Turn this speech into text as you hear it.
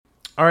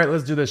All right,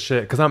 let's do this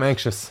shit because I'm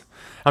anxious.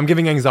 I'm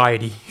giving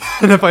anxiety.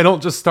 And if I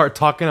don't just start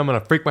talking, I'm going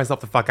to freak myself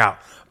the fuck out.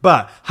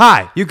 But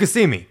hi, you can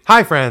see me.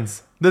 Hi,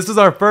 friends. This is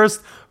our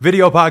first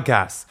video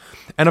podcast.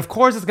 And of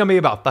course, it's going to be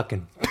about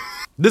fucking.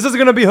 This is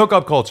going to be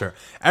hookup culture.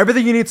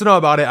 Everything you need to know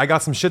about it. I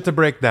got some shit to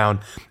break down.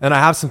 And I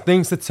have some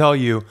things to tell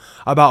you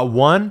about,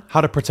 one,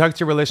 how to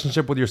protect your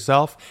relationship with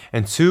yourself.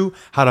 And two,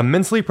 how to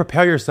mentally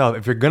prepare yourself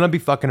if you're going to be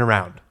fucking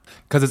around.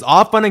 Because it's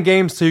all fun and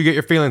games till you get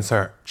your feelings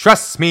hurt.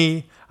 Trust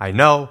me. I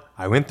know,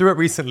 I went through it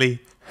recently,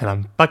 and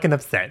I'm fucking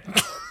upset.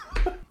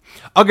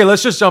 Okay,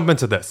 let's just jump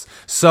into this.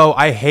 So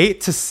I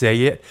hate to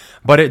say it,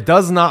 but it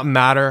does not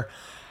matter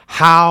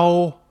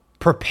how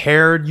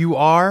prepared you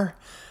are.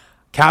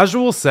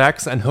 Casual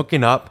sex and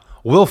hooking up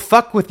will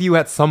fuck with you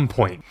at some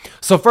point.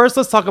 So first,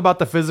 let's talk about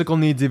the physical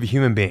needs of a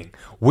human being.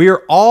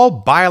 We're all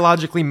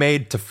biologically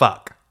made to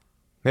fuck.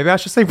 Maybe I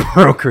should say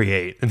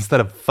procreate instead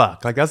of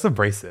fuck. Like, that's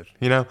abrasive,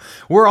 you know?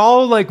 We're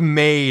all like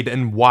made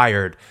and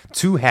wired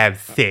to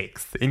have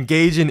sex,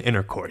 engage in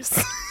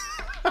intercourse.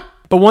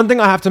 But one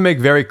thing I have to make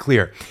very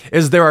clear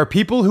is there are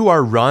people who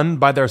are run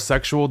by their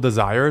sexual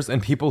desires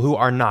and people who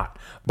are not.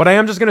 But I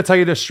am just going to tell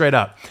you this straight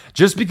up.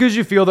 Just because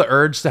you feel the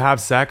urge to have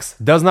sex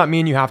does not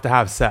mean you have to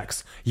have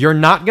sex. You're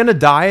not going to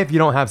die if you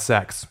don't have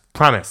sex.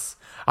 Promise.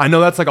 I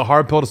know that's like a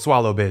hard pill to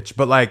swallow, bitch,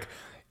 but like,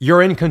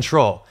 you're in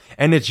control.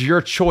 And it's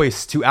your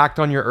choice to act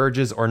on your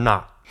urges or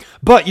not.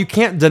 But you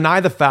can't deny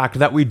the fact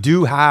that we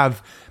do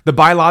have the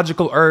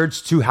biological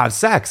urge to have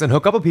sex and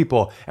hook up with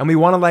people. And we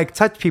want to like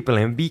touch people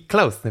and be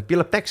close and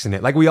feel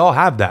affectionate. Like we all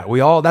have that.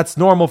 That's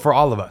normal for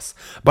all of us.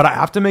 But I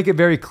have to make it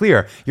very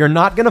clear. You're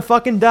not going to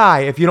fucking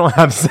die if you don't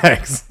have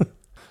sex.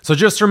 So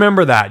just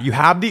remember that. You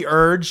have the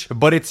urge,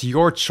 but it's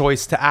your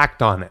choice to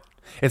act on it.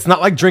 It's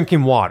not like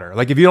drinking water.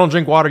 Like if you don't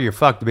drink water, you're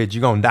fucked, bitch.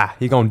 You're going to die.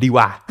 You're going to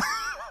DY.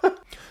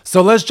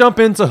 So let's jump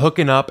into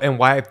hooking up and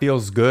why it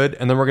feels good,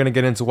 and then we're going to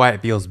get into why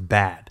it feels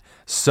bad.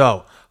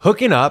 So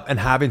hooking up and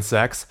having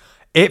sex,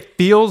 it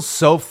feels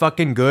so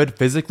fucking good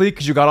physically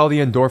because you got all the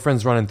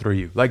endorphins running through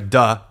you. Like,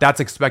 duh, that's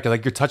expected.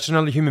 Like, you're touching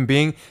another human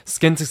being,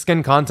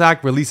 skin-to-skin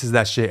contact releases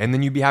that shit. And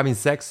then you be having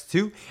sex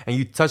too, and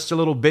you touch the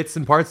little bits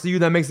and parts of you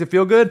that makes it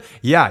feel good.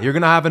 Yeah, you're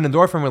going to have an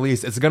endorphin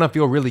release. It's going to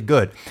feel really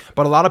good.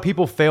 But a lot of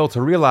people fail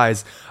to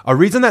realize a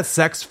reason that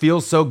sex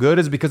feels so good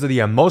is because of the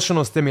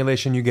emotional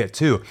stimulation you get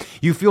too.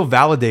 You feel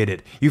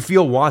validated. You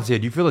feel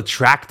wanted. You feel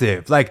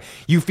attractive. Like,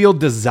 you feel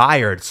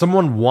desired.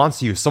 Someone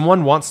wants you.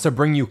 Someone wants to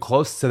bring you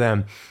close to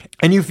them.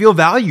 And you feel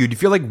valued. You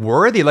feel like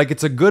worthy. Like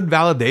it's a good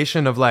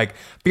validation of like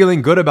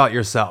feeling good about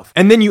yourself.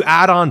 And then you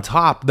add on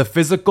top the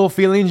physical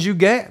feelings you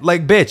get.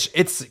 Like, bitch,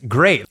 it's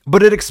great.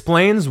 But it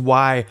explains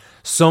why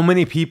so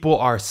many people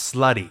are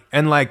slutty.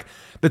 And like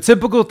the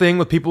typical thing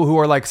with people who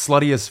are like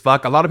slutty as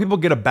fuck, a lot of people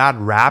get a bad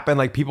rap and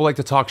like people like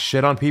to talk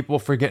shit on people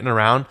for getting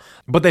around,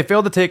 but they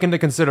fail to take into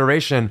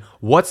consideration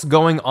what's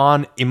going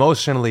on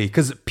emotionally.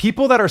 Because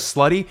people that are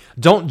slutty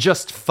don't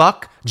just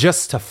fuck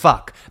just to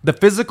fuck. The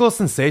physical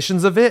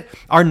sensations of it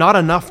are not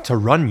enough to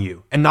run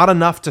you and not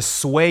enough to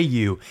sway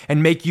you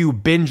and make you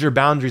bend your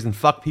boundaries and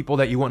fuck people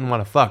that you wouldn't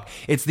want to fuck.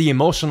 It's the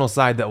emotional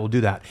side that will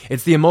do that.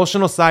 It's the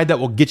emotional side that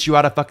will get you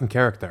out of fucking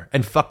character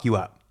and fuck you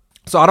up.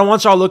 So I don't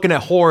want y'all looking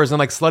at whores and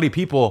like slutty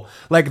people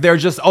like they're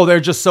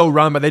just so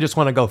run, but they just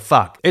want to go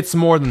fuck. It's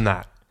more than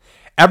that.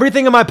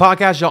 Everything in my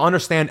podcast, y'all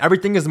understand,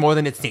 everything is more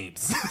than it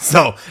seems.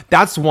 So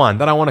that's one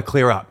that I want to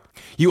clear up.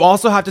 You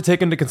also have to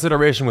take into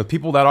consideration with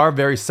people that are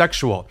very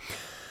sexual.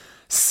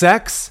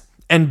 Sex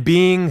and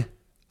being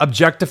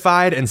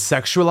objectified and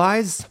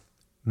sexualized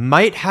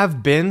might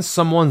have been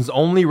someone's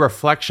only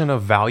reflection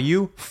of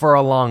value for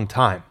a long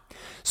time.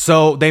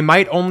 So they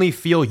might only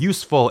feel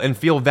useful and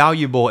feel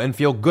valuable and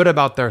feel good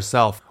about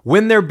themselves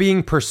when they're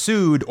being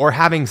pursued or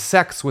having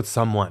sex with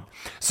someone.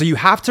 So you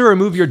have to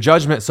remove your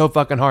judgment so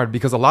fucking hard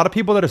because a lot of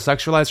people that are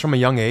sexualized from a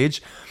young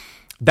age,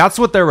 that's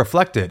what they're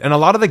reflected. And a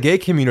lot of the gay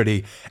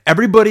community,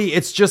 everybody,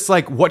 it's just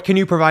like, what can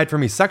you provide for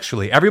me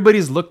sexually?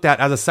 Everybody's looked at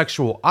as a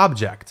sexual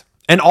object.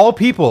 And all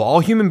people, all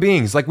human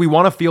beings, like we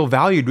want to feel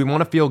valued, we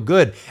want to feel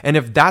good. And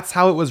if that's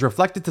how it was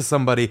reflected to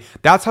somebody,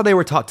 that's how they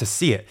were taught to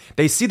see it.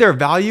 They see their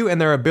value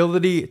and their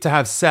ability to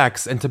have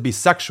sex and to be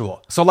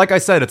sexual. So like I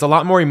said, it's a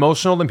lot more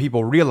emotional than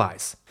people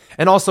realize.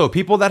 And also,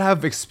 people that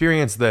have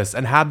experienced this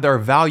and had their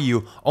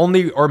value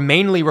only or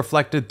mainly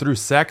reflected through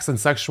sex and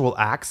sexual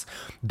acts,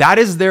 that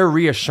is their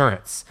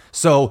reassurance.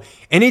 So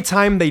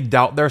anytime they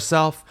doubt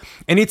themselves,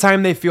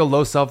 anytime they feel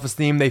low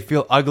self-esteem, they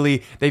feel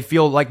ugly, they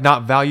feel like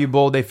not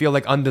valuable, they feel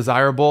like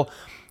undesirable,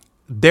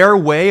 their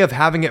way of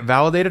having it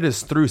validated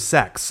is through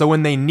sex. So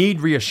when they need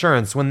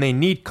reassurance, when they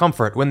need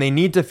comfort, when they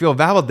need to feel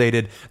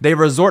validated, they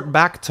resort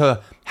back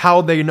to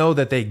how they know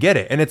that they get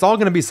it. And it's all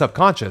going to be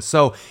subconscious.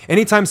 So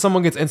anytime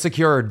someone gets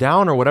insecure or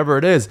down or whatever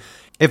it is,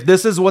 if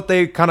this is what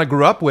they kind of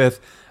grew up with,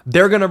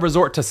 they're going to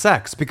resort to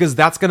sex because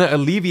that's going to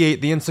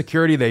alleviate the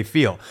insecurity they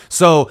feel.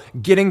 So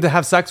getting to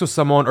have sex with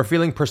someone or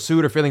feeling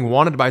pursued or feeling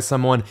wanted by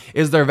someone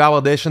is their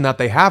validation that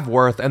they have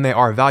worth and they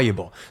are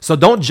valuable. So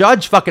don't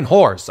judge fucking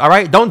whores, all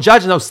right? Don't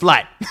judge no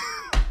slut.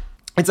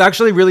 It's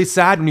actually really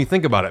sad when you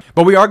think about it.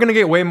 But we are going to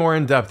get way more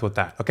in depth with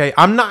that, okay?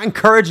 I'm not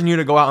encouraging you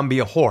to go out and be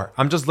a whore.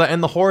 I'm just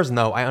letting the whores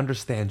know I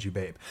understand you,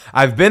 babe.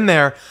 I've been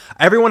there.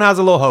 Everyone has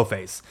a little hoe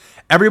face.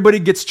 Everybody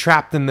gets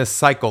trapped in this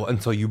cycle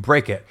until you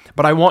break it.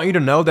 But I want you to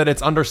know that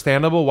it's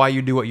understandable why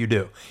you do what you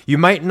do. You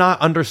might not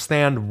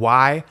understand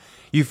why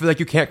you feel like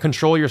you can't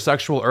control your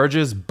sexual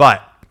urges,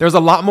 but there's a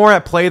lot more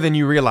at play than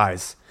you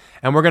realize.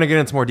 And we're going to get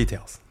into more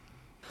details.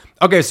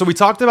 Okay, so we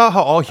talked about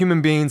how all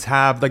human beings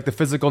have like the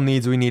physical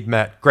needs we need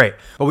met. Great.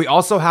 But we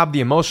also have the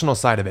emotional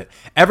side of it.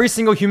 Every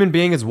single human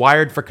being is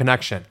wired for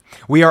connection.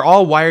 We are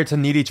all wired to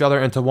need each other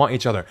and to want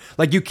each other.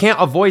 Like you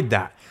can't avoid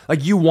that.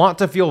 Like you want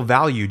to feel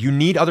valued. You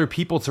need other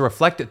people to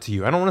reflect it to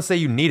you. I don't want to say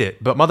you need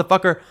it, but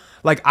motherfucker,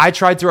 like I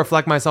tried to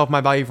reflect myself,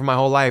 my value for my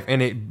whole life,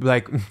 and it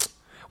like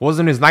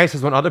wasn't as nice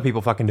as when other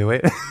people fucking do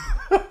it.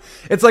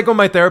 It's like when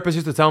my therapist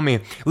used to tell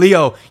me,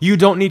 Leo, you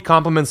don't need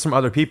compliments from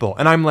other people.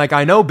 And I'm like,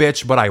 I know,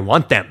 bitch, but I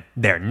want them.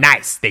 They're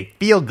nice. They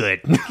feel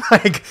good.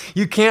 Like,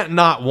 you can't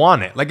not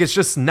want it. Like, it's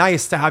just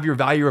nice to have your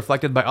value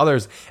reflected by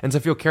others and to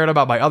feel cared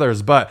about by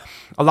others. But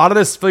a lot of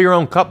this fill your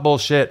own cup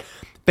bullshit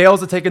fails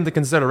to take into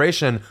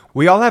consideration.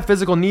 We all have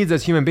physical needs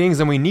as human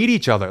beings and we need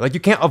each other. Like, you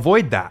can't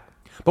avoid that.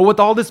 But with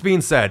all this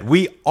being said,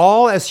 we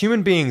all as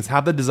human beings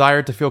have the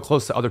desire to feel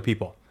close to other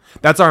people.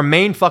 That's our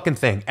main fucking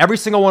thing. Every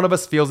single one of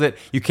us feels it.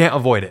 You can't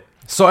avoid it.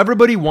 So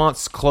everybody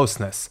wants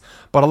closeness,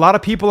 but a lot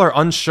of people are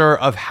unsure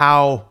of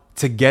how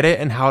to get it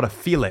and how to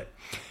feel it.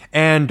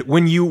 And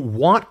when you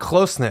want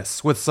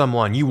closeness with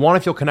someone, you want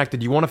to feel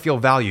connected, you want to feel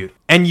valued,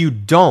 and you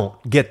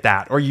don't get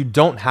that or you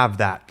don't have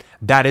that,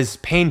 that is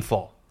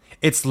painful.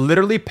 It's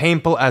literally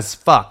painful as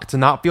fuck to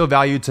not feel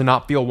valued, to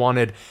not feel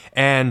wanted,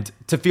 and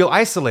to feel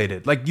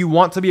isolated. Like you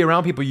want to be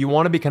around people, you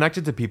want to be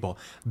connected to people.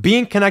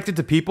 Being connected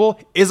to people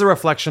is a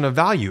reflection of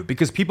value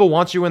because people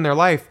want you in their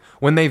life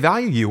when they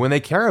value you, when they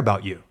care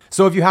about you.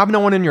 So if you have no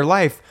one in your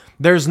life,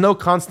 there's no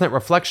constant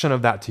reflection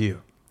of that to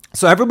you.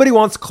 So everybody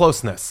wants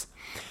closeness.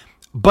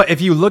 But if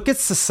you look at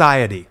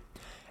society,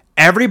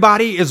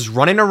 everybody is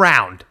running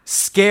around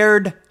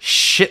scared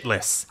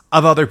shitless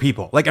of other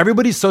people. Like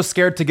everybody's so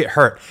scared to get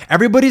hurt.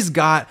 Everybody's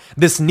got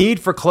this need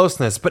for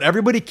closeness, but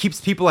everybody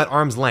keeps people at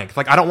arm's length.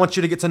 Like, I don't want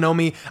you to get to know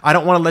me. I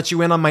don't want to let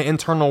you in on my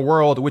internal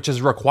world, which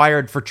is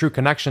required for true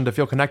connection to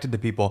feel connected to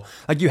people.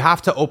 Like you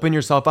have to open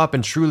yourself up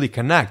and truly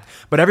connect,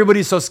 but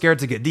everybody's so scared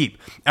to get deep.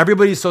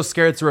 Everybody's so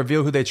scared to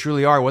reveal who they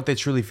truly are, what they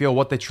truly feel,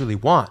 what they truly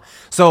want.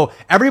 So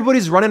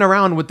everybody's running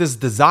around with this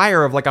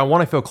desire of like, I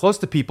want to feel close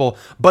to people,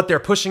 but they're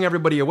pushing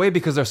everybody away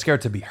because they're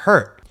scared to be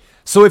hurt.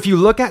 So if you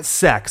look at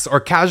sex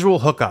or casual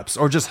hookups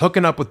or just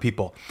hooking up with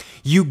people,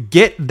 you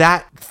get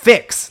that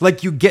fix.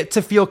 Like you get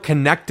to feel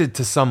connected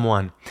to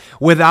someone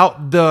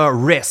without the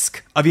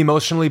risk of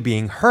emotionally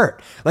being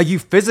hurt. Like you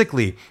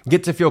physically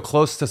get to feel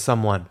close to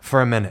someone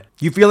for a minute.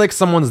 You feel like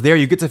someone's there.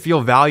 You get to feel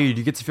valued.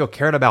 You get to feel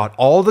cared about.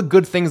 All the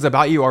good things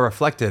about you are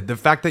reflected. The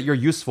fact that you're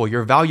useful,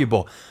 you're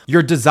valuable,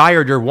 you're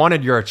desired, you're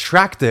wanted, you're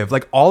attractive.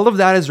 Like all of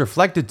that is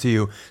reflected to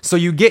you. So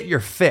you get your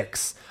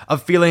fix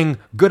of feeling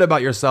good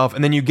about yourself,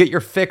 and then you get your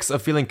fix of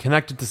feeling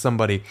connected to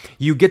somebody.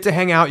 You get to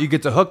hang out, you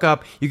get to hook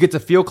up, you get to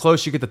feel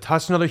close, you get to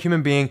touch another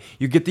human being,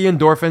 you get the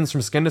endorphins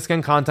from skin to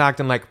skin contact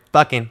and like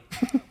fucking,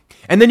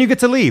 and then you get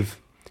to leave.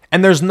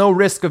 And there's no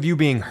risk of you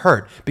being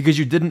hurt because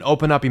you didn't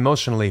open up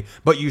emotionally,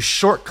 but you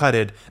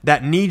shortcutted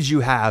that need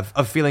you have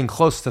of feeling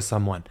close to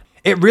someone.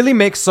 It really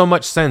makes so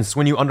much sense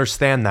when you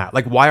understand that,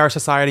 like why our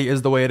society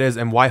is the way it is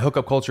and why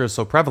hookup culture is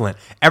so prevalent.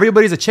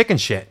 Everybody's a chicken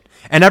shit.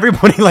 And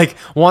everybody like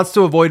wants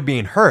to avoid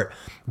being hurt.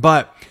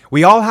 But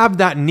we all have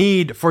that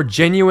need for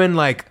genuine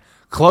like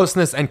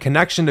closeness and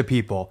connection to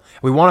people.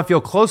 We want to feel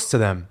close to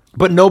them,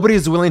 but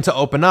nobody's willing to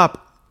open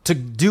up to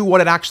do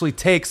what it actually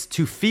takes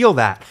to feel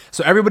that.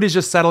 So everybody's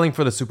just settling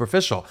for the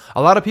superficial.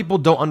 A lot of people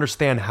don't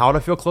understand how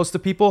to feel close to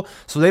people,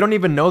 so they don't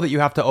even know that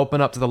you have to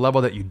open up to the level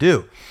that you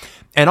do.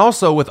 And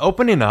also with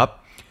opening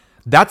up,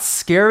 that's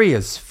scary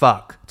as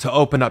fuck to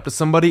open up to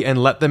somebody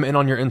and let them in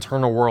on your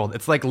internal world.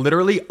 It's like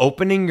literally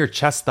opening your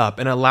chest up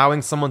and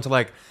allowing someone to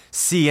like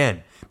see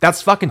in.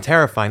 That's fucking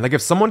terrifying. Like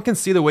if someone can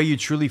see the way you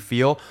truly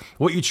feel,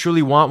 what you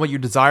truly want, what you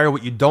desire,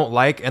 what you don't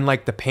like, and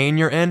like the pain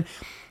you're in,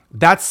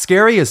 that's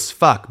scary as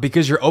fuck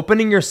because you're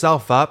opening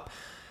yourself up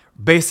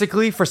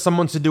basically for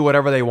someone to do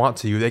whatever they want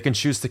to you. They can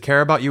choose to care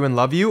about you and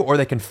love you, or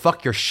they can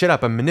fuck your shit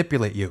up and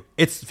manipulate you.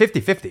 It's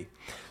 50-50.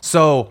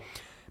 So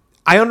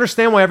I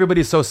understand why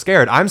everybody's so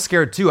scared. I'm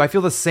scared too. I feel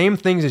the same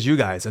things as you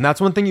guys. And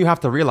that's one thing you have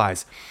to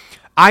realize.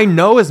 I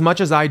know as much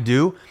as I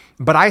do,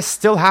 but I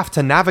still have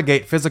to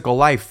navigate physical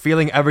life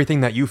feeling everything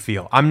that you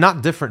feel. I'm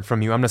not different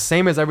from you. I'm the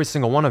same as every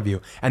single one of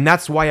you. And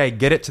that's why I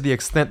get it to the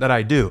extent that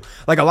I do.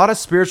 Like a lot of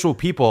spiritual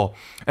people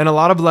and a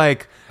lot of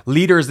like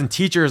leaders and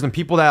teachers and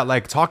people that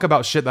like talk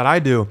about shit that I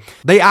do,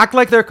 they act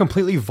like they're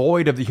completely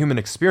void of the human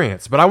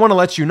experience. But I want to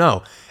let you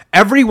know,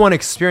 everyone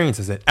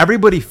experiences it.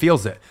 Everybody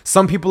feels it.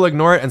 Some people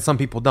ignore it and some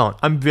people don't.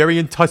 I'm very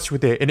in touch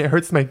with it and it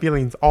hurts my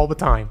feelings all the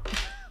time.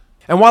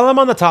 And while I'm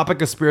on the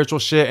topic of spiritual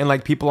shit and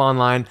like people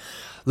online,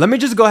 let me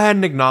just go ahead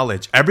and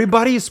acknowledge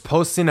everybody is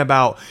posting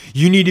about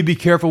you need to be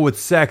careful with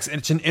sex.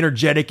 It's an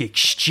energetic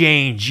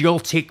exchange. You'll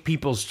take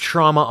people's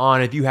trauma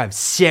on if you have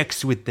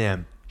sex with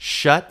them.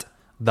 Shut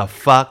the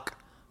fuck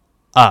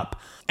up.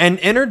 An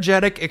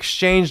energetic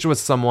exchange with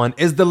someone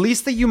is the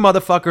least of you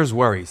motherfuckers'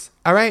 worries.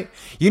 All right?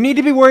 You need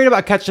to be worried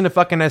about catching a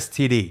fucking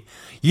STD.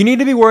 You need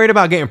to be worried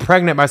about getting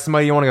pregnant by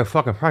somebody you want to get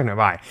fucking pregnant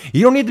by.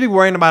 You don't need to be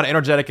worrying about an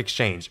energetic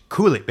exchange.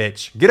 Cool it,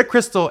 bitch. Get a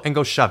crystal and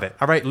go shove it.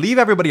 All right? Leave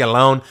everybody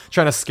alone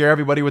trying to scare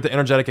everybody with the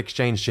energetic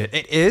exchange shit.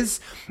 It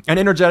is an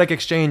energetic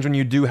exchange when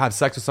you do have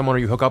sex with someone or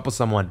you hook up with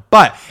someone.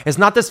 But it's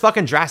not this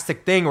fucking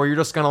drastic thing where you're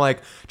just going to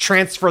like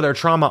transfer their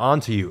trauma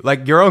onto you.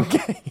 Like, you're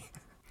okay.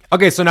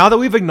 Okay, so now that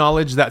we've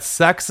acknowledged that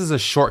sex is a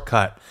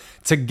shortcut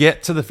to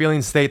get to the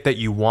feeling state that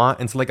you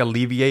want and to like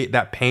alleviate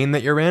that pain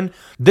that you're in,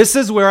 this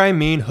is where I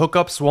mean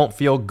hookups won't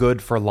feel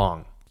good for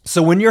long.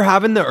 So when you're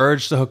having the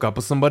urge to hook up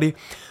with somebody,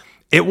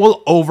 it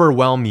will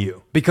overwhelm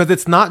you because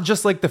it's not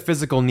just like the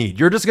physical need.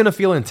 You're just going to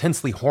feel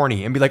intensely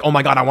horny and be like, oh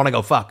my God, I want to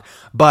go fuck.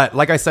 But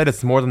like I said,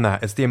 it's more than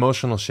that. It's the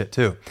emotional shit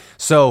too.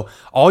 So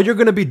all you're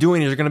going to be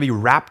doing is you're going to be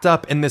wrapped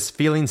up in this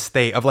feeling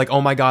state of like,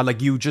 oh my God,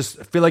 like you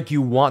just feel like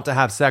you want to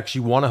have sex.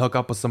 You want to hook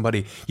up with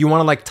somebody. You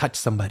want to like touch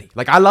somebody.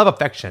 Like I love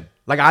affection.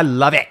 Like I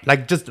love it.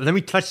 Like just let me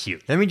touch you.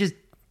 Let me just,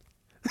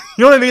 you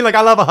know what I mean? Like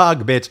I love a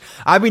hug, bitch.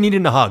 I be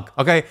needing a hug.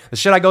 Okay. The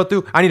shit I go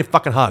through, I need a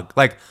fucking hug.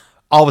 Like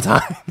all the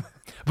time.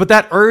 But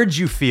that urge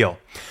you feel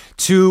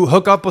to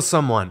hook up with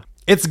someone,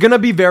 it's going to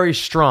be very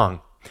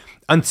strong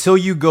until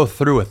you go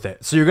through with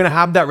it. So you're going to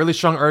have that really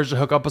strong urge to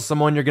hook up with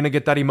someone. You're going to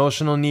get that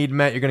emotional need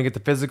met. You're going to get the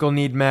physical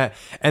need met.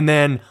 And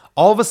then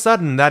all of a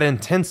sudden, that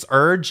intense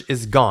urge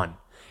is gone.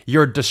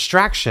 Your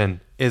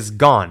distraction is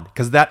gone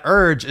because that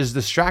urge is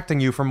distracting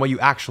you from what you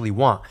actually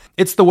want.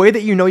 It's the way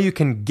that you know you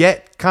can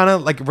get kind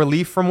of like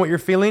relief from what you're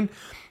feeling.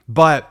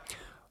 But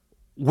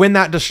when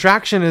that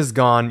distraction is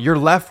gone, you're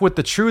left with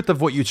the truth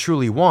of what you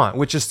truly want,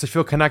 which is to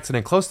feel connected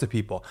and close to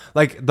people.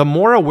 Like the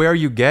more aware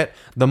you get,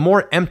 the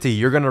more empty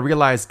you're going to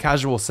realize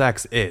casual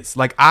sex is.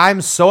 Like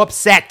I'm so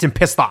upset and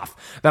pissed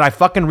off that I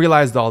fucking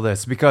realized all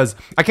this because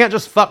I can't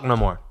just fuck no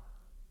more.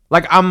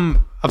 Like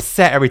I'm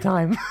upset every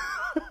time.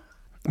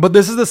 But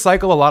this is the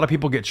cycle a lot of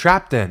people get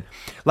trapped in.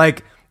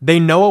 Like they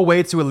know a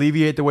way to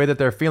alleviate the way that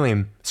they're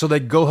feeling. So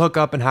they go hook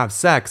up and have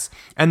sex.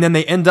 And then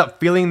they end up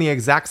feeling the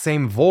exact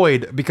same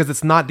void because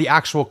it's not the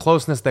actual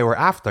closeness they were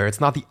after.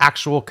 It's not the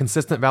actual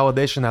consistent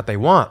validation that they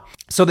want.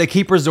 So they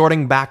keep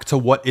resorting back to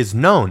what is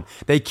known.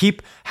 They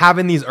keep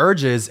having these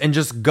urges and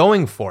just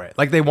going for it.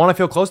 Like they want to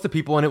feel close to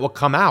people and it will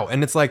come out.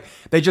 And it's like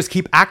they just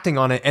keep acting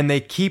on it and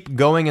they keep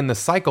going in the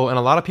cycle. And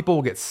a lot of people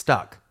will get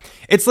stuck.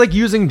 It's like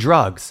using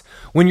drugs.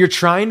 When you're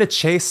trying to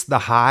chase the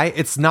high,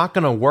 it's not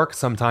going to work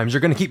sometimes.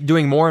 You're going to keep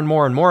doing more and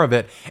more and more of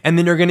it. And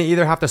then you're going to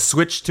either have to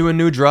switch to a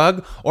new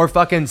drug or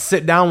fucking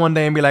sit down one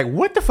day and be like,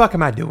 what the fuck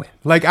am I doing?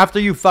 Like after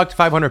you fucked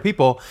 500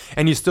 people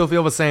and you still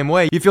feel the same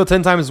way, you feel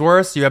 10 times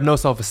worse. You have no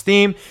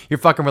self-esteem. Your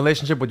fucking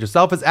relationship with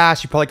yourself is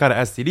ass. You probably got an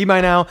STD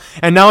by now.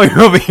 And now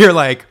you're over here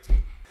like,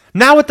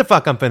 now what the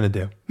fuck I'm finna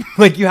do?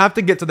 Like you have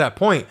to get to that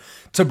point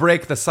to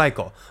break the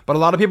cycle. But a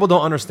lot of people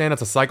don't understand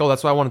it's a cycle.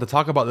 That's why I wanted to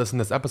talk about this in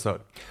this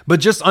episode. But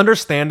just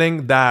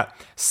understanding that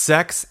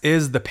sex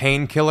is the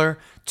painkiller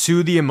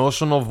to the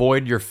emotional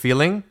void you're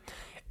feeling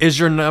is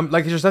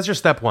that's your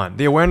step one.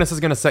 The awareness is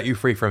going to set you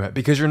free from it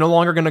because you're no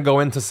longer going to go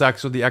into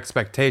sex with the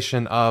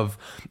expectation of,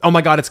 oh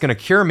my God, it's going to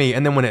cure me.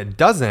 And then when it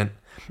doesn't,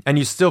 and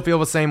you still feel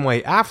the same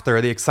way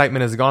after, the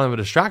excitement is gone and the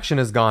distraction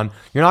is gone,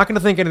 you're not going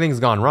to think anything's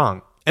gone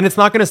wrong. And it's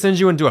not going to send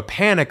you into a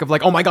panic of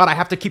like, oh my God, I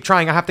have to keep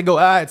trying. I have to go.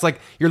 It's like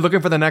you're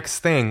looking for the next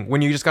thing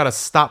when you just got to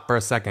stop for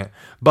a second.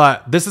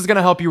 But this is going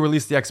to help you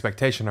release the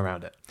expectation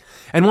around it.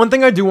 And one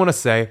thing I do want to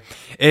say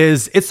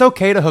is it's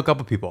okay to hook up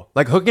with people.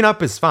 Like hooking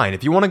up is fine.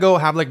 If you want to go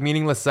have like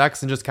meaningless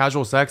sex and just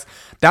casual sex,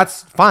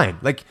 that's fine.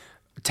 Like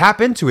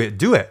tap into it,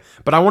 do it.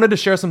 But I wanted to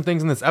share some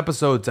things in this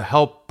episode to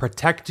help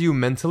protect you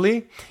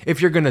mentally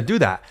if you're going to do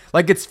that.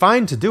 Like it's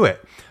fine to do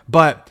it,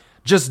 but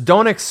just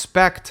don't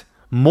expect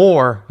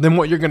more than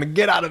what you're going to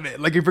get out of it.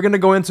 Like if you're going to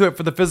go into it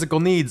for the physical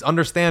needs,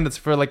 understand it's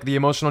for like the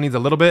emotional needs a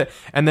little bit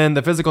and then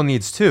the physical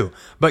needs too.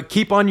 But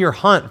keep on your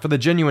hunt for the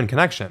genuine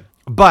connection.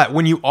 But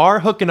when you are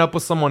hooking up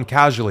with someone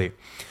casually,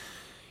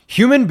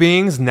 human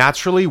beings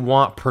naturally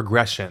want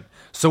progression.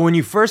 So when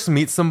you first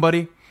meet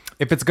somebody,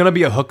 if it's going to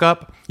be a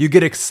hookup, you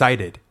get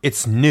excited.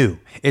 It's new.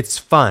 It's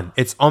fun.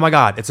 It's, oh my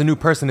God, it's a new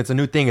person. It's a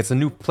new thing. It's a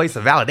new place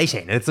of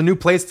validation. And it's a new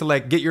place to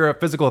like get your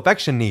physical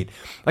affection need.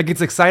 Like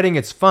it's exciting.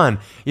 It's fun.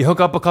 You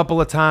hook up a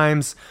couple of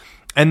times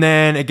and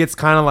then it gets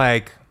kind of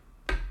like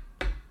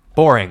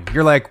boring.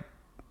 You're like,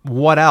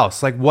 what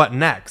else? Like what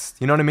next?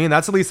 You know what I mean?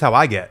 That's at least how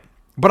I get.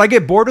 But I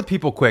get bored with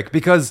people quick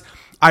because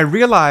I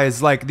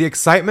realize like the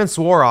excitement's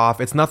wore off.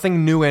 It's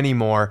nothing new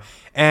anymore.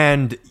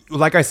 And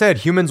like I said,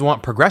 humans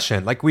want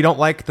progression. Like we don't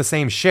like the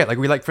same shit. Like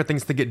we like for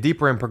things to get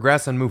deeper and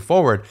progress and move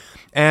forward.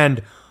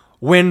 And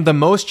when the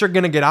most you're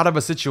going to get out of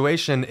a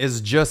situation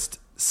is just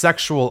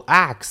sexual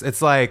acts,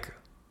 it's like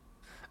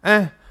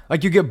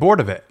you get bored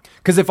of it.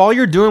 Because if all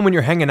you're doing when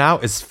you're hanging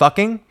out is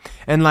fucking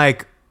and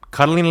like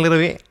cuddling a little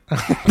bit.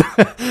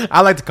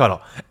 I like to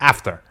cuddle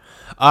after.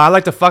 I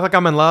like to fuck like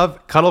I'm in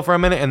love, cuddle for a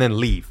minute, and then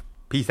leave.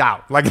 Peace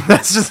out. Like,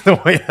 that's just the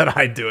way that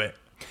I do it.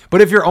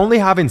 But if you're only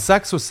having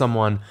sex with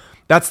someone,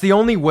 that's the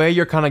only way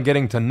you're kind of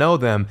getting to know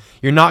them.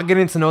 You're not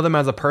getting to know them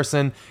as a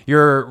person.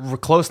 Your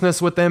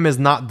closeness with them is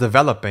not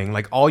developing.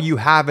 Like, all you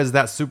have is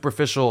that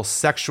superficial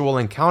sexual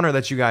encounter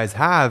that you guys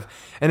have.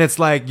 And it's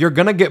like, you're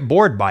going to get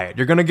bored by it.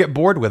 You're going to get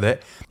bored with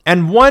it.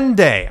 And one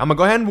day, I'm going to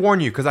go ahead and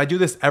warn you, because I do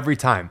this every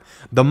time.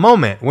 The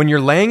moment when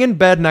you're laying in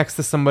bed next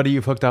to somebody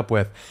you've hooked up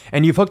with,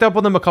 and you've hooked up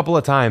with them a couple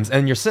of times,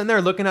 and you're sitting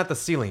there looking at the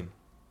ceiling,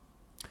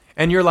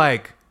 and you're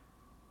like,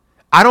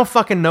 I don't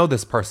fucking know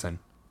this person.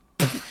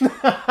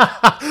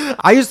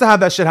 I used to have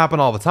that shit happen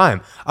all the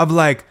time of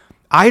like,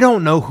 I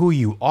don't know who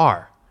you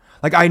are.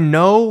 Like, I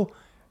know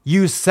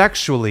you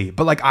sexually,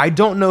 but like, I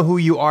don't know who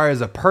you are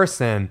as a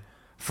person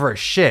for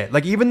shit.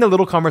 Like, even the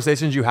little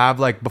conversations you have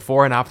like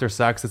before and after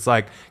sex, it's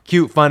like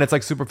cute, fun. It's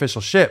like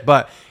superficial shit,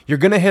 but you're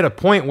going to hit a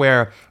point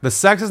where the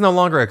sex is no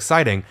longer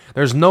exciting.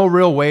 There's no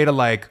real way to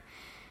like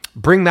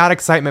bring that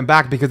excitement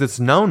back because it's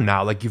known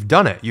now. Like, you've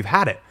done it, you've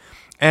had it.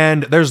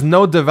 And there's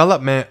no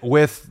development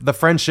with the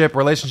friendship,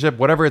 relationship,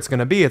 whatever it's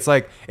going to be. It's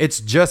like, it's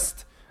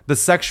just the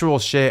sexual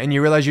shit, and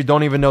you realize you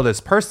don't even know this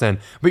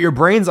person, but your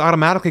brain's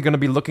automatically going to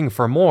be looking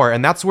for more.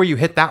 And that's where you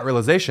hit that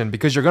realization,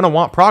 because you're going to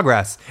want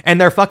progress, and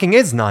there fucking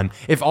is none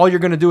if all you're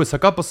going to do is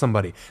hook up with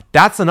somebody.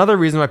 That's another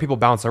reason why people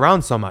bounce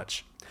around so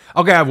much.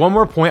 Okay, I have one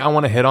more point I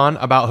want to hit on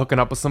about hooking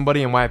up with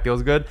somebody and why it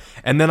feels good.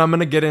 And then I'm going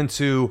to get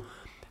into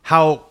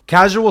how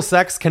casual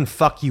sex can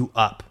fuck you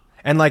up.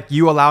 And like,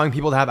 you allowing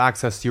people to have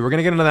access to you. We're going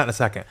to get into that in a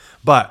second.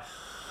 But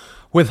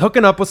with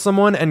hooking up with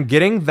someone and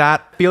getting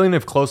that feeling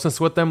of closeness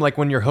with them, like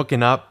when you're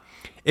hooking up,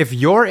 if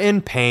you're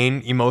in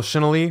pain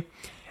emotionally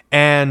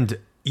and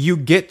you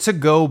get to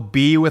go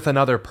be with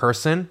another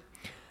person,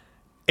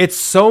 it's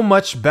so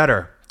much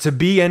better to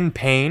be in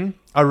pain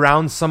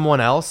around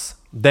someone else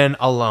than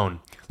alone.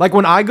 Like,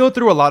 when I go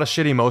through a lot of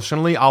shit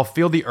emotionally, I'll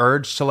feel the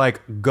urge to like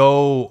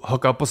go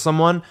hook up with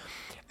someone.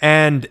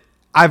 And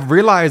I've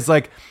realized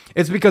like,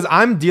 it's because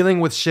I'm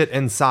dealing with shit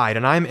inside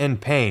and I'm in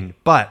pain,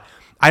 but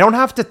I don't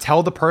have to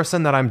tell the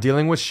person that I'm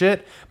dealing with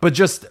shit, but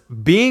just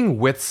being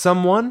with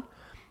someone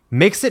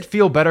makes it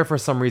feel better for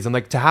some reason.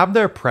 Like, to have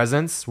their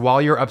presence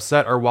while you're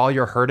upset or while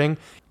you're hurting,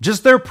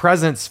 just their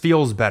presence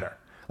feels better.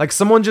 Like,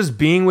 someone just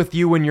being with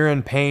you when you're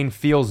in pain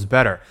feels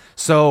better.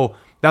 So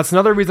that's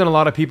another reason a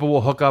lot of people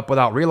will hook up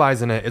without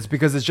realizing it. It's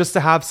because it's just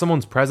to have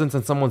someone's presence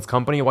and someone's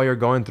company while you're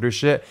going through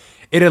shit.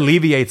 It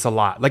alleviates a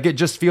lot. Like, it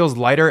just feels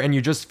lighter and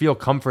you just feel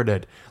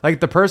comforted.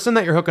 Like, the person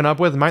that you're hooking up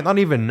with might not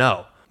even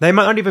know. They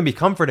might not even be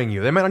comforting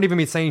you. They might not even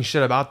be saying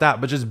shit about that,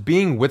 but just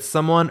being with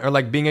someone or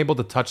like being able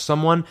to touch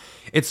someone,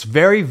 it's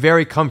very,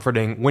 very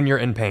comforting when you're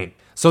in pain.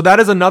 So that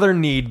is another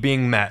need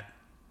being met,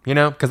 you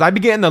know, because I be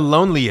getting the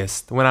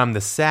loneliest when I'm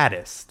the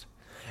saddest.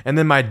 And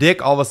then my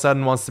dick all of a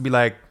sudden wants to be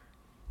like,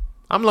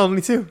 I'm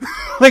lonely too.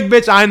 Like,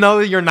 bitch, I know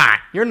that you're not.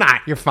 You're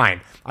not. You're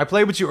fine. I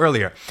played with you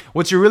earlier.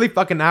 What you're really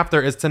fucking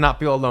after is to not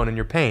feel alone in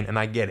your pain, and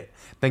I get it.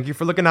 Thank you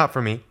for looking out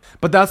for me.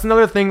 But that's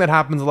another thing that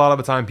happens a lot of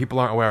the time people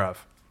aren't aware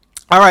of.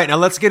 All right, now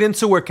let's get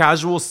into where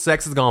casual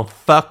sex is gonna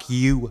fuck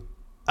you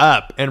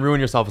up and ruin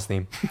your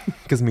self-esteem.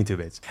 Because me too,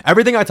 bitch.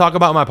 Everything I talk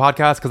about in my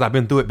podcast, because I've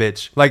been through it,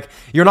 bitch. Like,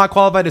 you're not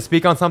qualified to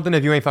speak on something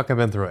if you ain't fucking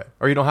been through it,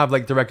 or you don't have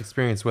like direct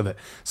experience with it.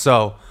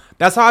 So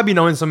that's how I be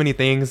knowing so many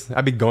things.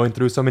 I be going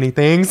through so many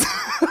things.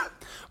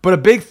 But a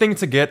big thing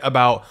to get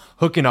about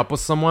hooking up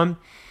with someone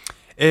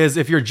is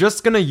if you're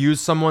just going to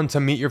use someone to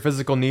meet your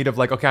physical need of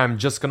like, okay, I'm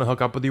just going to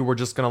hook up with you. We're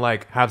just going to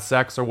like have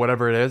sex or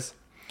whatever it is.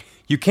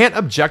 You can't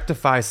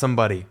objectify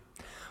somebody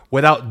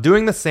without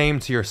doing the same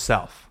to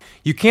yourself.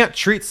 You can't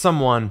treat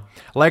someone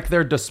like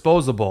they're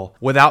disposable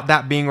without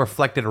that being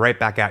reflected right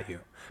back at you.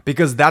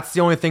 Because that's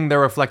the only thing they're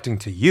reflecting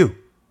to you,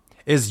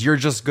 is you're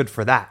just good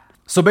for that.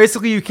 So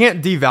basically, you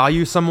can't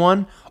devalue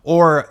someone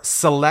or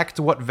select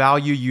what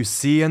value you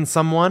see in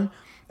someone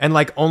and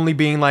like only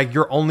being like,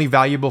 you're only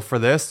valuable for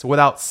this,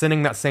 without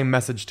sending that same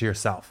message to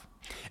yourself.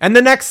 And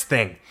the next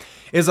thing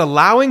is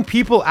allowing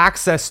people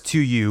access to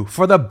you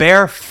for the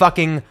bare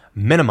fucking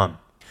minimum.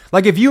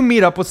 Like, if you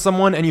meet up with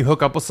someone and you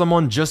hook up with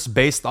someone just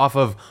based off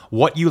of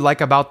what you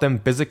like about them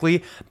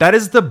physically, that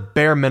is the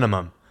bare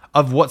minimum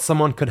of what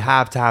someone could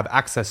have to have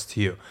access to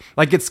you.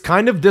 Like, it's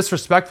kind of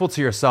disrespectful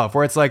to yourself,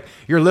 where it's like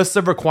your list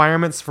of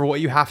requirements for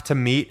what you have to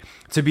meet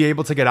to be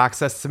able to get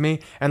access to me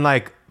and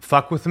like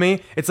fuck with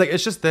me. It's like,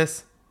 it's just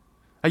this.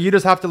 Like, you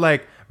just have to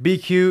like be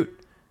cute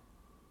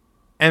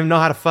and know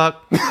how to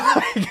fuck.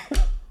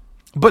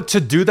 But to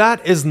do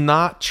that is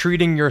not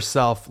treating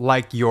yourself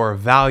like you're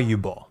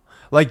valuable.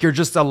 Like, you're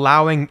just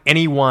allowing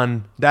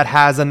anyone that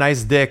has a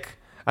nice dick,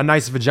 a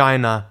nice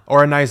vagina,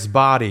 or a nice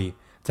body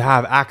to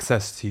have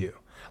access to you.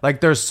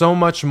 Like, there's so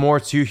much more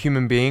to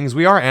human beings.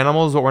 We are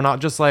animals, but we're not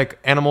just like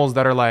animals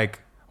that are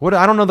like, what?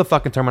 I don't know the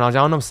fucking terminology.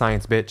 I don't know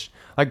science, bitch.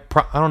 Like,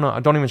 I don't know.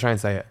 Don't even try and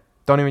say it.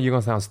 Don't even, you're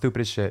gonna sound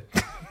stupid as shit.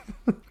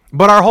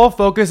 But our whole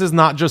focus is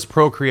not just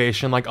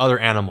procreation like other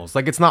animals.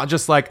 Like, it's not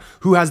just like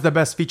who has the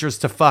best features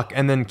to fuck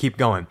and then keep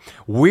going.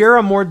 We're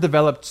a more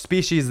developed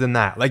species than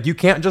that. Like, you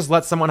can't just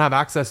let someone have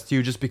access to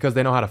you just because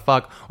they know how to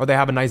fuck, or they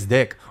have a nice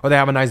dick, or they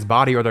have a nice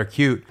body, or they're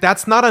cute.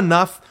 That's not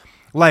enough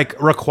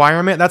like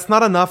requirement. That's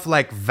not enough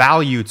like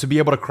value to be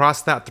able to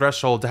cross that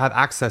threshold to have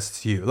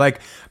access to you.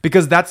 Like,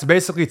 because that's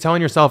basically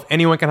telling yourself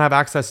anyone can have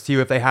access to you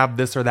if they have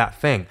this or that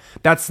thing.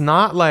 That's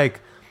not like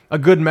a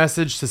good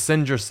message to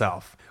send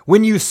yourself.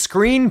 When you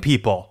screen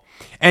people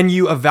and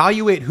you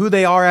evaluate who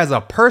they are as a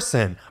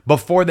person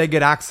before they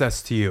get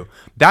access to you,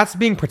 that's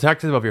being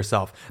protective of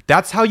yourself.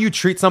 That's how you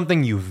treat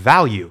something you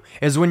value,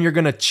 is when you're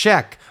going to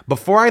check,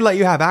 before I let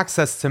you have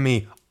access to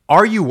me,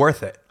 are you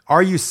worth it?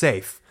 Are you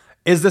safe?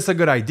 Is this a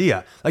good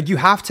idea? Like, you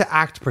have to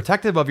act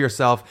protective of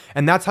yourself,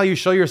 and that's how you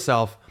show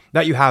yourself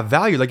that you have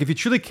value. Like, if you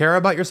truly care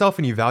about yourself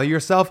and you value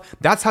yourself,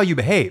 that's how you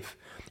behave.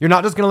 You're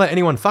not just going to let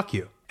anyone fuck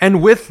you.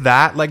 And with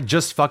that, like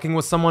just fucking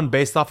with someone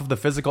based off of the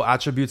physical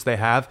attributes they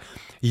have,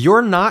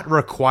 you're not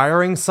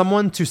requiring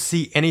someone to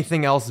see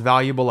anything else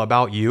valuable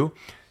about you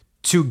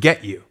to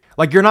get you.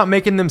 Like, you're not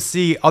making them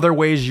see other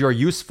ways you're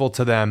useful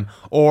to them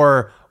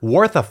or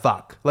worth a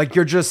fuck. Like,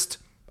 you're just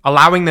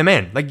allowing them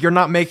in. Like, you're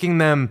not making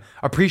them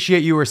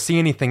appreciate you or see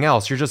anything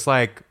else. You're just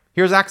like,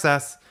 here's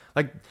access.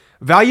 Like,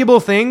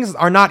 valuable things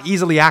are not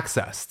easily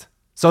accessed.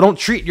 So don't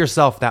treat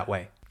yourself that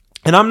way.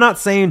 And I'm not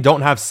saying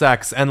don't have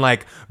sex and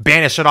like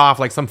banish it off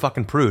like some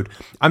fucking prude.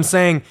 I'm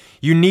saying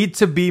you need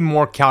to be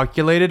more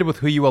calculated with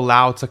who you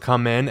allow to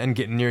come in and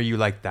get near you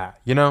like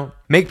that, you know?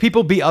 Make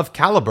people be of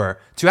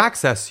caliber to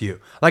access you.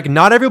 Like,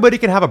 not everybody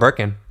can have a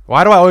Birkin.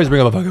 Why do I always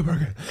bring up a fucking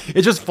Birkin?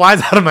 It just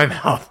flies out of my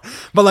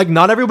mouth. But like,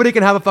 not everybody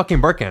can have a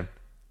fucking Birkin.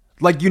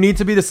 Like, you need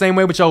to be the same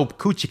way with your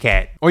coochie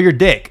cat or your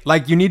dick.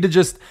 Like, you need to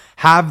just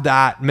have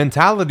that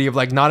mentality of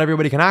like, not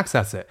everybody can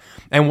access it.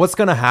 And what's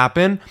going to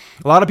happen?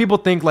 A lot of people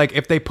think like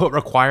if they put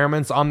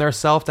requirements on their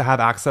self to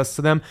have access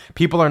to them,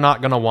 people are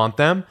not going to want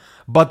them.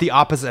 But the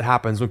opposite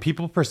happens. When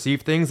people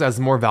perceive things as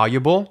more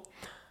valuable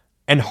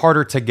and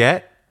harder to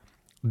get,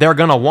 they're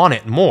going to want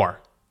it more.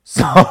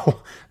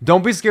 So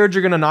don't be scared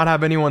you're going to not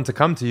have anyone to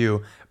come to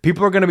you.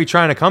 People are going to be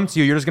trying to come to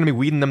you. You're just going to be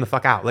weeding them the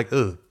fuck out. Like,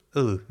 ugh.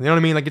 You know what I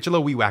mean? Like, get your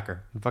little weed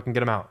whacker and fucking get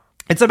them out.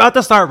 It's about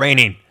to start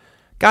raining.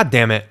 God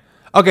damn it.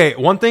 Okay,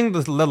 one thing,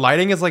 the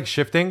lighting is like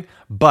shifting,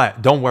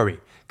 but don't worry.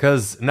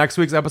 Because next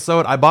week's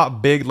episode, I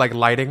bought big like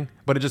lighting,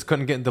 but it just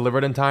couldn't get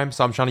delivered in time.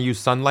 So I'm trying to use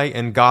sunlight,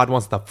 and God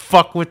wants to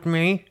fuck with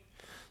me.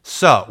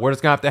 So we're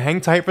just going to have to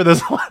hang tight for this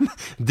one.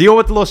 Deal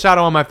with the little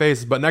shadow on my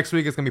face, but next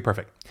week it's going to be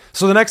perfect.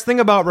 So the next thing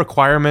about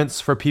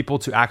requirements for people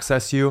to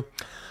access you,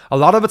 a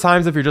lot of the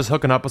times if you're just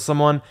hooking up with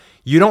someone,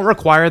 you don't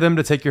require them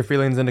to take your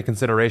feelings into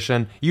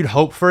consideration. You'd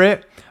hope for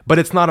it, but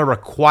it's not a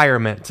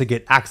requirement to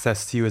get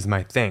access to you is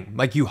my thing.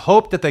 Like, you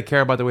hope that they care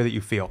about the way that you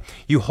feel.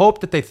 You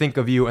hope that they think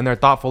of you and they're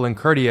thoughtful and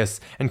courteous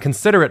and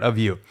considerate of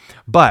you.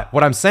 But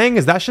what I'm saying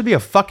is that should be a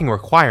fucking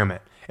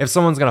requirement if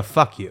someone's gonna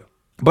fuck you.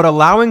 But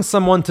allowing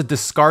someone to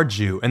discard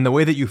you in the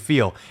way that you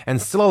feel and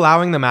still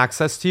allowing them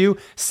access to you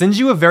sends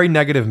you a very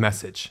negative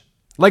message.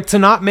 Like, to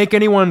not make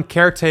anyone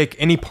caretake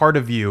any part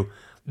of you,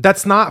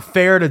 that's not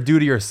fair to do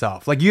to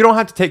yourself. Like, you don't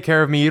have to take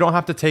care of me. You don't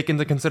have to take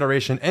into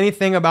consideration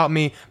anything about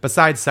me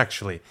besides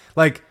sexually.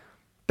 Like,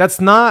 that's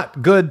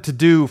not good to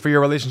do for your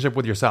relationship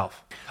with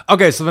yourself.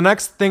 Okay, so the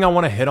next thing I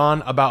want to hit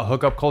on about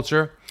hookup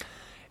culture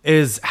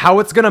is how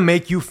it's going to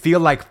make you feel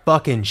like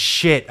fucking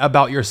shit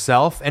about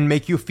yourself and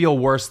make you feel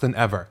worse than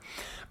ever.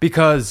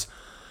 Because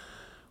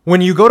when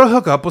you go to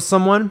hook up with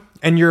someone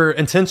and your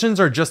intentions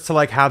are just to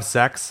like have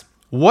sex,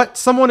 what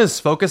someone is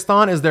focused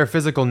on is their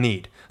physical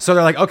need. So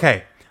they're like,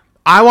 okay,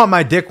 I want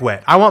my dick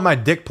wet. I want my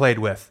dick played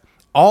with.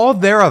 All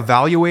they're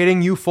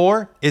evaluating you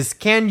for is,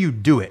 can you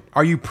do it?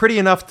 Are you pretty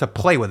enough to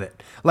play with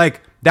it?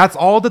 Like, that's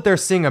all that they're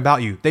seeing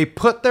about you. They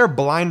put their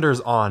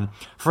blinders on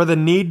for the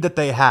need that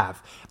they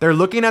have. They're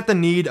looking at the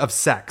need of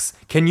sex.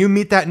 Can you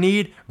meet that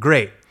need?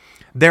 Great.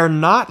 They're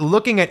not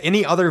looking at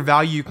any other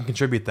value you can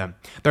contribute them.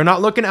 They're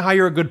not looking at how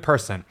you're a good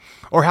person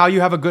or how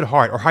you have a good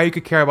heart or how you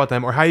could care about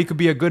them or how you could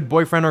be a good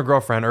boyfriend or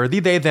girlfriend or the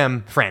they,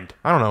 them friend.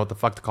 I don't know what the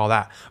fuck to call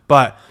that.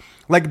 But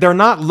like, they're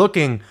not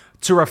looking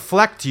to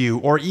reflect you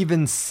or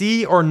even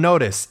see or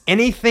notice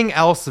anything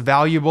else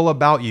valuable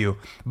about you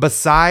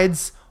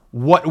besides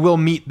what will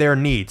meet their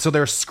need. So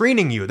they're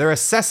screening you. They're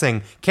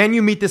assessing, can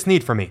you meet this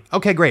need for me?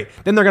 Okay, great.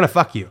 Then they're going to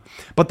fuck you.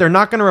 But they're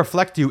not going to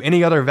reflect you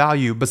any other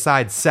value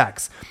besides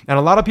sex. And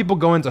a lot of people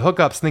go into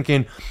hookups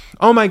thinking,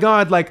 oh my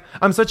God, like,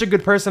 I'm such a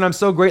good person. I'm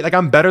so great. Like,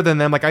 I'm better than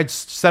them. Like, I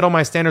settle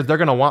my standards. They're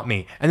going to want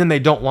me. And then they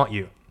don't want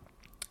you.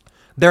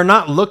 They're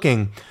not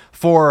looking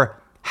for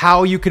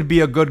how you could be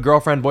a good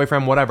girlfriend,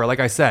 boyfriend, whatever.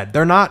 Like I said,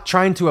 they're not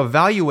trying to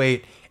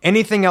evaluate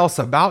anything else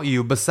about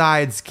you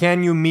besides,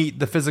 can you meet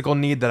the physical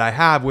need that I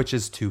have, which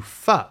is to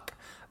fuck.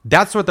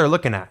 That's what they're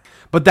looking at.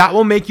 But that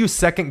will make you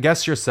second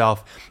guess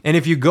yourself. And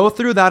if you go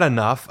through that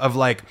enough of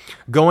like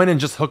going and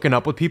just hooking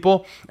up with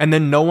people and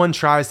then no one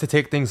tries to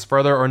take things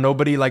further or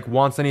nobody like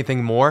wants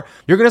anything more,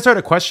 you're going to start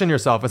to question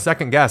yourself and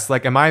second guess.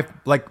 Like, am I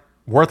like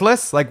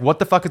worthless? Like, what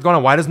the fuck is going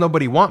on? Why does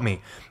nobody want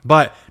me?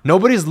 But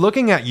nobody's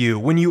looking at you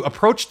when you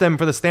approach them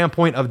for the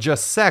standpoint of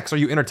just sex or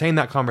you entertain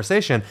that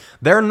conversation.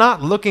 They're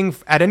not looking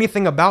at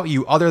anything about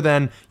you other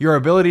than your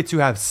ability to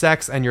have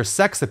sex and your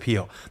sex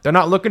appeal. They're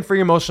not looking for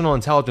your emotional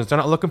intelligence. They're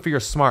not looking for your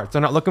smarts.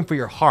 They're not looking for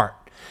your heart.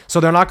 So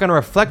they're not going to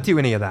reflect you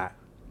any of that.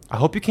 I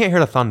hope you can't hear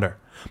the thunder.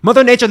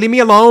 Mother Nature, leave me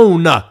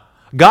alone.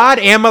 God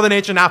and Mother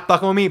Nature not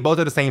fucking with me both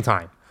at the same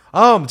time.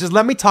 Just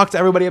let me talk to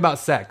everybody about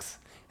sex.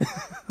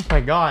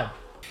 My God.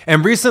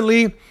 And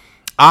recently,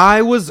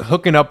 I was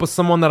hooking up with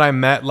someone that I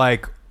met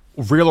like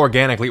real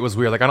organically. It was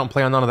weird. Like, I don't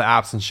play on none of the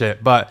apps and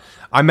shit, but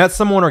I met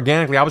someone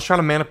organically. I was trying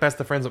to manifest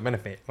the friends with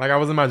benefit. Like, I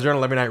was in my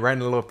journal every night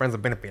writing a little friends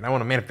with benefit. I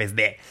want to manifest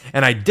that.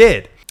 And I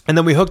did. And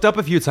then we hooked up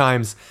a few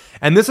times.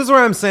 And this is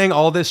where I'm saying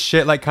all this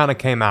shit like kind of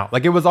came out.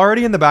 Like, it was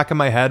already in the back of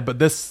my head, but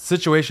this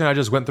situation I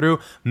just went through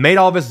made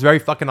all this very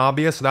fucking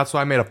obvious. So that's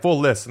why I made a full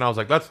list. And I was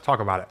like, let's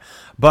talk about it.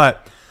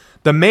 But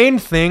the main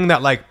thing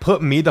that like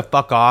put me the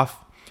fuck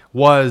off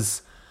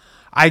was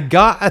I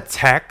got a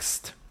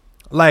text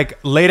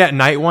like late at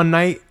night one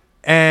night,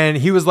 and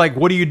he was like,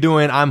 "What are you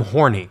doing? I'm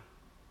horny."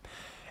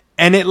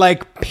 And it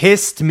like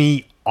pissed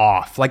me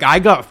off. Like, I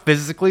got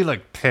physically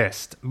like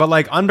pissed, but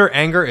like under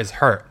anger is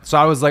hurt. So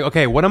I was like,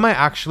 okay, what am I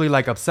actually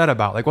like upset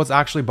about? Like, what's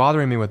actually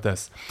bothering me with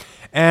this?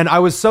 And I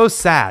was so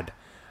sad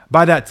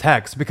by that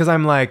text because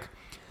I'm like,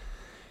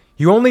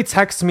 you only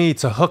text me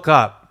to hook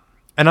up.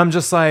 And I'm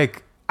just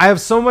like, I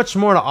have so much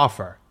more to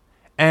offer.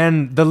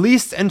 And the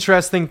least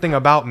interesting thing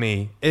about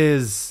me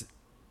is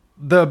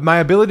my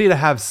ability to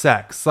have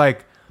sex.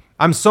 Like,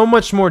 I'm so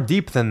much more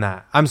deep than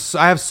that.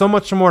 I have so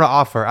much more to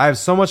offer. I have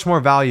so much more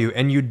value,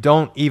 and you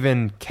don't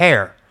even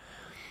care.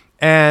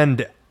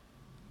 And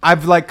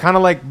I've like kind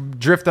of like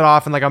drifted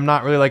off, and like I'm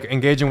not really like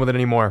engaging with it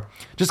anymore,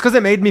 just because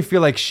it made me feel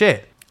like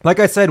shit. Like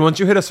I said, once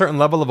you hit a certain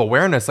level of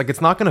awareness, like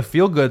it's not going to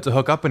feel good to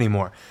hook up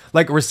anymore.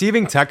 Like,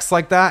 receiving texts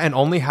like that and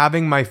only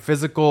having my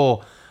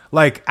physical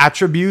like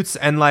attributes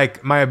and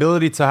like my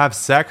ability to have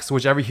sex,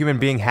 which every human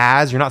being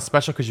has. You're not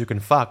special because you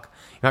can fuck.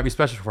 You might be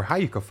special for how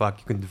you can fuck.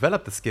 You can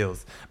develop the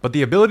skills, but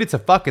the ability to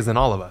fuck is in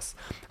all of us.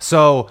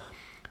 So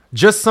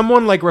just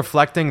someone like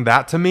reflecting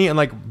that to me and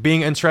like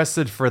being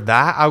interested for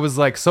that, I was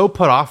like so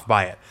put off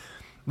by it.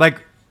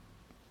 Like,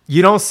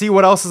 you don't see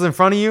what else is in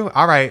front of you?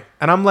 All right.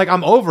 And I'm like,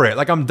 I'm over it.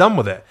 Like, I'm done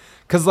with it.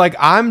 Cause like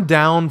I'm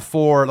down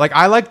for like,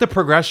 I like the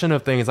progression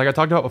of things. Like I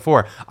talked about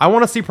before, I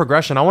want to see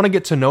progression. I want to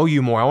get to know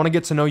you more. I want to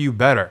get to know you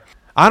better.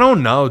 I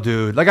don't know,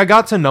 dude. Like, I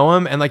got to know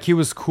him and like he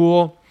was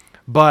cool,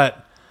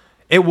 but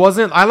it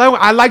wasn't,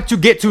 I like to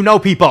get to know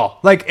people.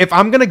 Like, if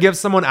I'm going to give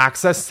someone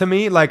access to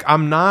me, like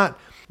I'm not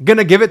going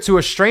to give it to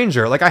a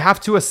stranger. Like, I have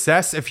to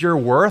assess if you're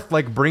worth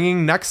like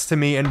bringing next to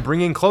me and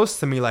bringing close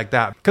to me like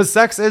that. Cause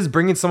sex is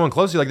bringing someone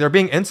close to you. Like, they're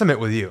being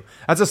intimate with you.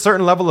 That's a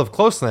certain level of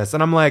closeness.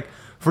 And I'm like,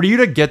 for you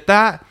to get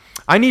that,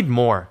 I need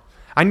more.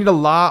 I need a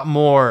lot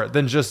more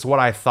than just what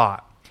I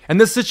thought.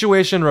 And this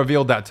situation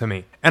revealed that to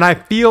me. And I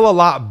feel a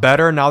lot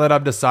better now that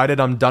I've decided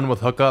I'm done with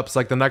hookups.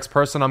 Like, the next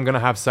person I'm going to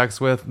have sex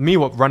with, me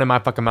running my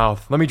fucking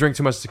mouth. Let me drink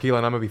too much tequila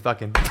and I'm going to be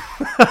fucking.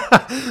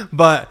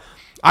 But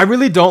I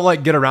really don't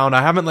like get around.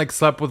 I haven't like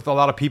slept with a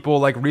lot of people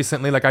like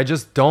recently. Like, I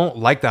just don't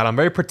like that. I'm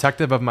very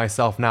protective of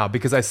myself now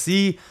because I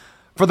see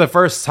for the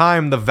first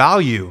time the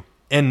value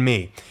in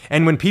me.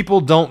 And when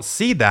people don't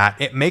see that,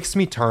 it makes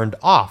me turned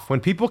off.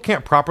 When people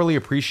can't properly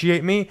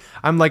appreciate me,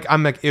 I'm like,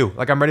 ew,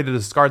 like I'm ready to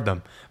discard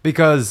them,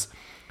 because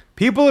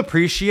people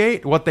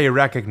appreciate what they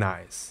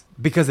recognize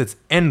because it's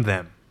in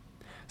them.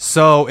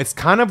 So it's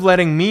kind of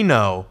letting me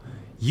know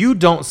you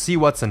don't see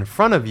what's in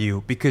front of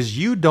you because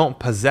you don't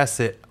possess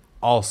it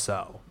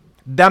also.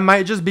 That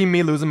might just be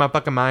me losing my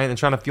fucking mind and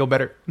trying to feel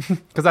better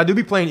because I do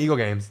be playing ego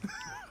games.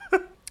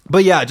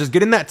 But yeah, just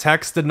getting that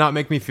text did not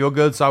make me feel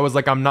good. So I was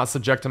like, I'm not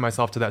subjecting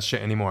myself to that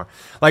shit anymore.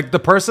 Like, the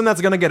person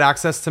that's going to get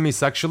access to me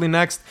sexually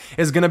next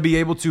is going to be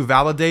able to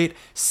validate,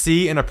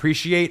 see, and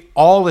appreciate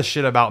all the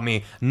shit about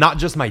me, not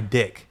just my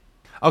dick.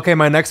 Okay,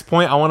 my next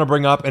point I want to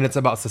bring up, and it's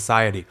about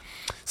society.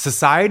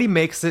 Society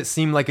makes it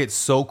seem like it's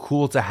so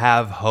cool to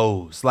have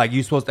hoes. Like,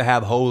 you're supposed to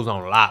have hoes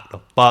on lock the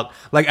fuck.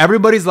 Like,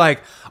 everybody's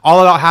like all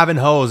about having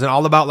hoes and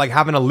all about like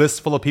having a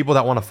list full of people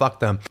that want to fuck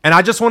them. And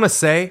I just want to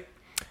say,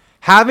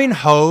 having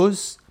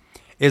hoes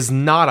is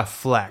not a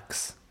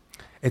flex.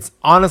 It's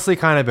honestly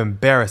kind of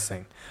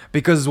embarrassing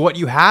because what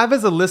you have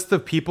is a list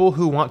of people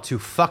who want to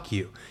fuck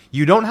you.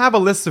 You don't have a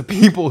list of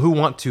people who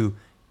want to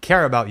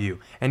care about you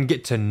and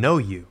get to know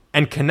you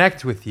and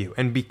connect with you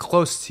and be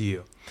close to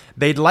you.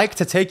 They'd like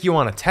to take you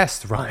on a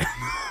test run.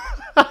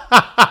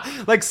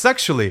 Like,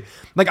 sexually.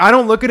 Like, I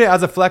don't look at it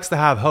as a flex to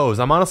have hoes.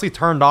 I'm honestly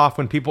turned off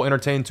when people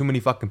entertain too many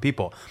fucking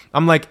people.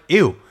 I'm like,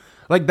 ew.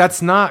 Like,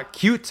 that's not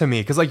cute to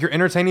me because, like, you're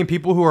entertaining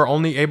people who are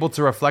only able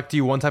to reflect to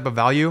you one type of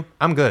value.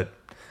 I'm good.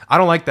 I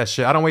don't like that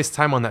shit. I don't waste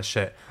time on that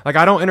shit. Like,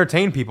 I don't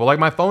entertain people. Like,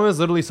 my phone is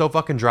literally so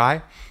fucking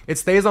dry. It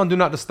stays on Do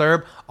Not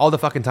Disturb all the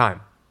fucking time.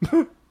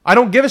 I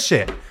don't give a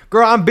shit.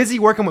 Girl, I'm busy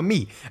working with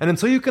me. And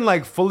until you can,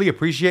 like, fully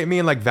appreciate me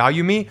and, like,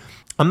 value me,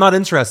 I'm not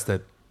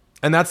interested.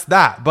 And that's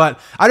that. But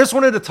I just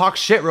wanted to talk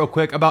shit real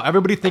quick about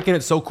everybody thinking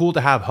it's so cool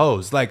to have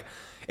hoes. Like,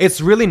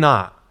 it's really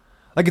not.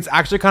 Like, it's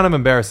actually kind of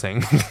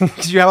embarrassing.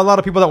 Because you have a lot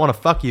of people that want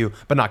to fuck you,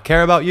 but not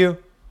care about you.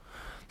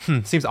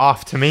 Seems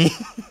off to me.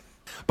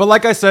 But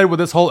like I said with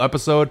this whole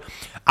episode,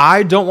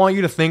 I don't want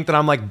you to think that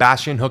I'm like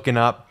bashing hooking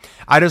up.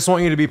 I just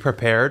want you to be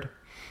prepared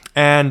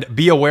and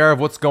be aware of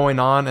what's going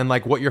on and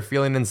like what you're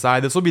feeling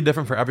inside. This will be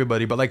different for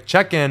everybody, but like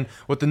check in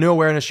with the new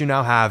awareness you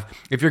now have.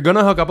 If you're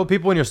gonna hook up with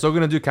people and you're still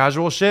gonna do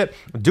casual shit,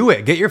 do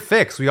it. Get your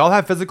fix. We all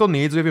have physical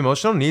needs. We have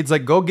emotional needs.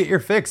 Like, go get your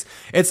fix.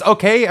 It's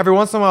okay every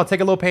once in a while, take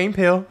a little pain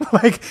pill.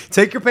 Like,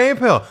 take your pain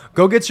pill.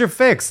 Go get your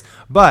fix.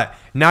 But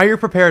now you're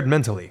prepared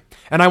mentally.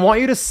 And I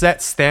want you to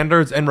set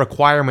standards and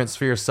requirements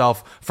for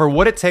yourself for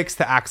what it takes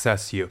to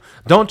access you.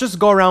 Don't just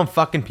go around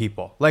fucking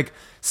people. Like,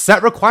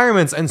 set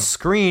requirements and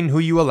screen who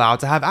you allow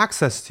to have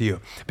access to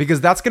you, because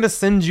that's going to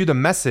send you the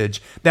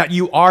message that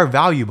you are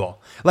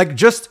valuable. Like,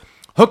 just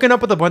hooking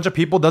up with a bunch of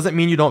people doesn't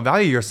mean you don't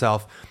value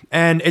yourself.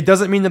 And it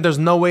doesn't mean that there's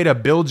no way to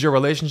build your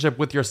relationship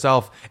with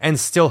yourself and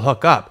still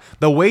hook up.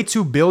 The way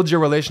to build your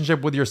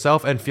relationship with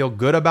yourself and feel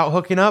good about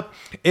hooking up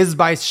is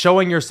by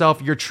showing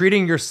yourself you're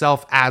treating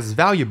yourself as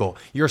valuable.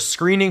 You're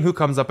screening who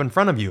comes up in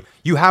front of you.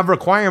 You have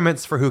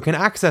requirements for who can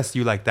access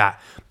you like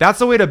that. That's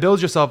the way to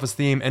build your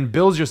self-esteem and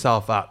build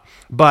yourself up.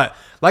 But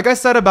like I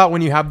said about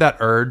when you have that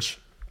urge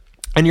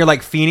and you're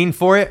like fiending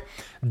for it,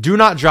 do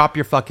not drop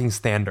your fucking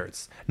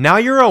standards. Now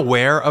you're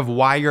aware of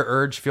why your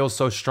urge feels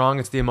so strong.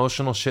 It's the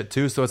emotional shit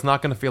too, so it's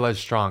not going to feel as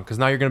strong because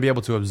now you're going to be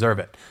able to observe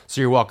it.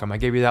 So you're welcome. I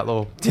gave you that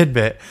little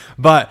tidbit.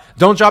 But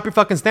don't drop your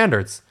fucking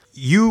standards.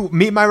 You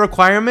meet my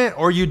requirement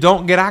or you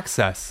don't get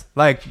access.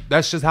 Like,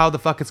 that's just how the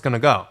fuck it's going to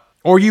go.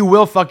 Or you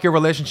will fuck your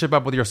relationship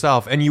up with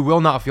yourself and you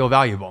will not feel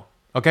valuable.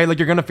 Okay? Like,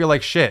 you're going to feel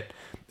like shit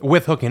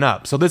with hooking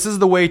up. So this is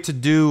the way to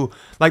do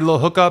like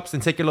little hookups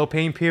and take your little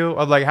pain pill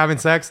of like having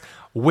sex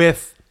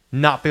with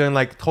not feeling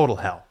like total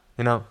hell,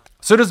 you know?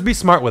 So just be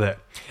smart with it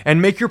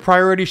and make your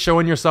priority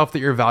showing yourself that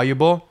you're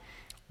valuable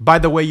by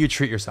the way you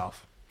treat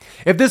yourself.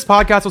 If this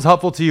podcast was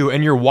helpful to you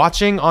and you're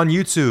watching on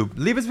YouTube,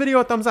 leave this video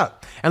a thumbs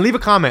up and leave a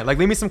comment. Like,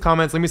 leave me some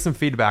comments, leave me some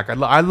feedback.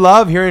 I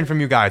love hearing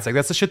from you guys. Like,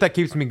 that's the shit that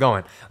keeps me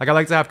going. Like, I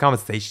like to have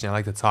conversation. I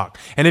like to talk.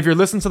 And if you're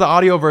listening to the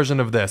audio version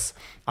of this,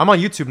 I'm on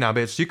YouTube now,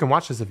 bitch. You can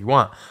watch this if you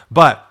want.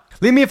 But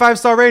leave me a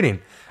 5-star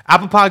rating.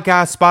 Apple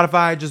Podcasts,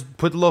 Spotify, just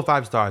put the little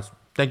 5 stars.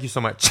 Thank you so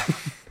much.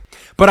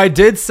 But I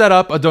did set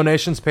up a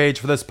donations page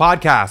for this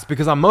podcast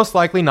because I'm most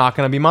likely not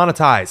going to be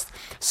monetized.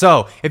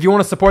 So if you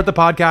want to support the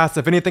podcast,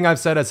 if anything I've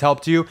said has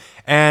helped you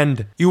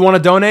and you want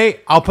to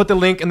donate, I'll put the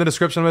link in the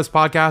description of this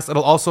podcast.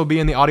 It'll also be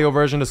in the audio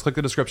version. Just click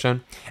the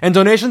description. And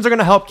donations are going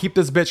to help keep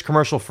this bitch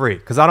commercial free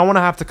because I don't want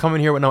to have to come in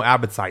here with no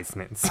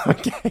advertisements.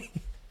 Okay.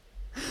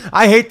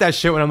 I hate that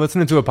shit when I'm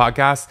listening to a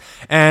podcast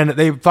and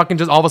they fucking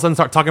just all of a sudden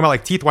start talking about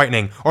like teeth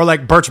whitening or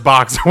like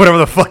Birchbox or whatever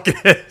the fuck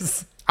it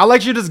is. I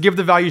like you to just give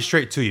the value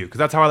straight to you because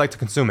that's how I like to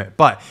consume it.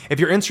 But if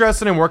you're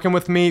interested in working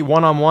with me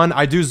one-on-one,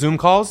 I do Zoom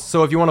calls.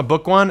 So if you want to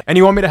book one and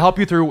you want me to help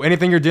you through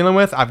anything you're dealing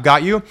with, I've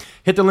got you.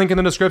 Hit the link in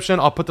the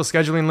description. I'll put the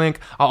scheduling link.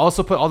 I'll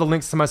also put all the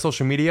links to my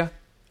social media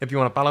if you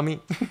want to follow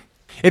me.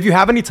 If you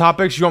have any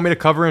topics you want me to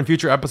cover in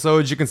future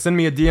episodes, you can send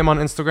me a DM on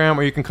Instagram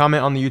or you can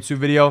comment on the YouTube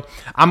video.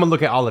 I'm going to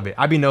look at all of it.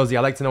 I be nosy.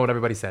 I like to know what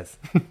everybody says.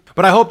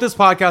 But I hope this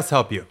podcast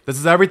helped you. This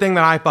is everything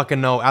that I fucking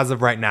know as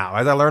of right now.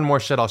 As I learn more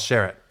shit, I'll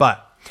share it.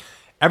 But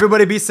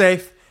everybody be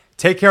safe.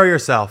 Take care of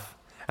yourself,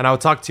 and I will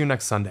talk to you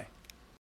next Sunday.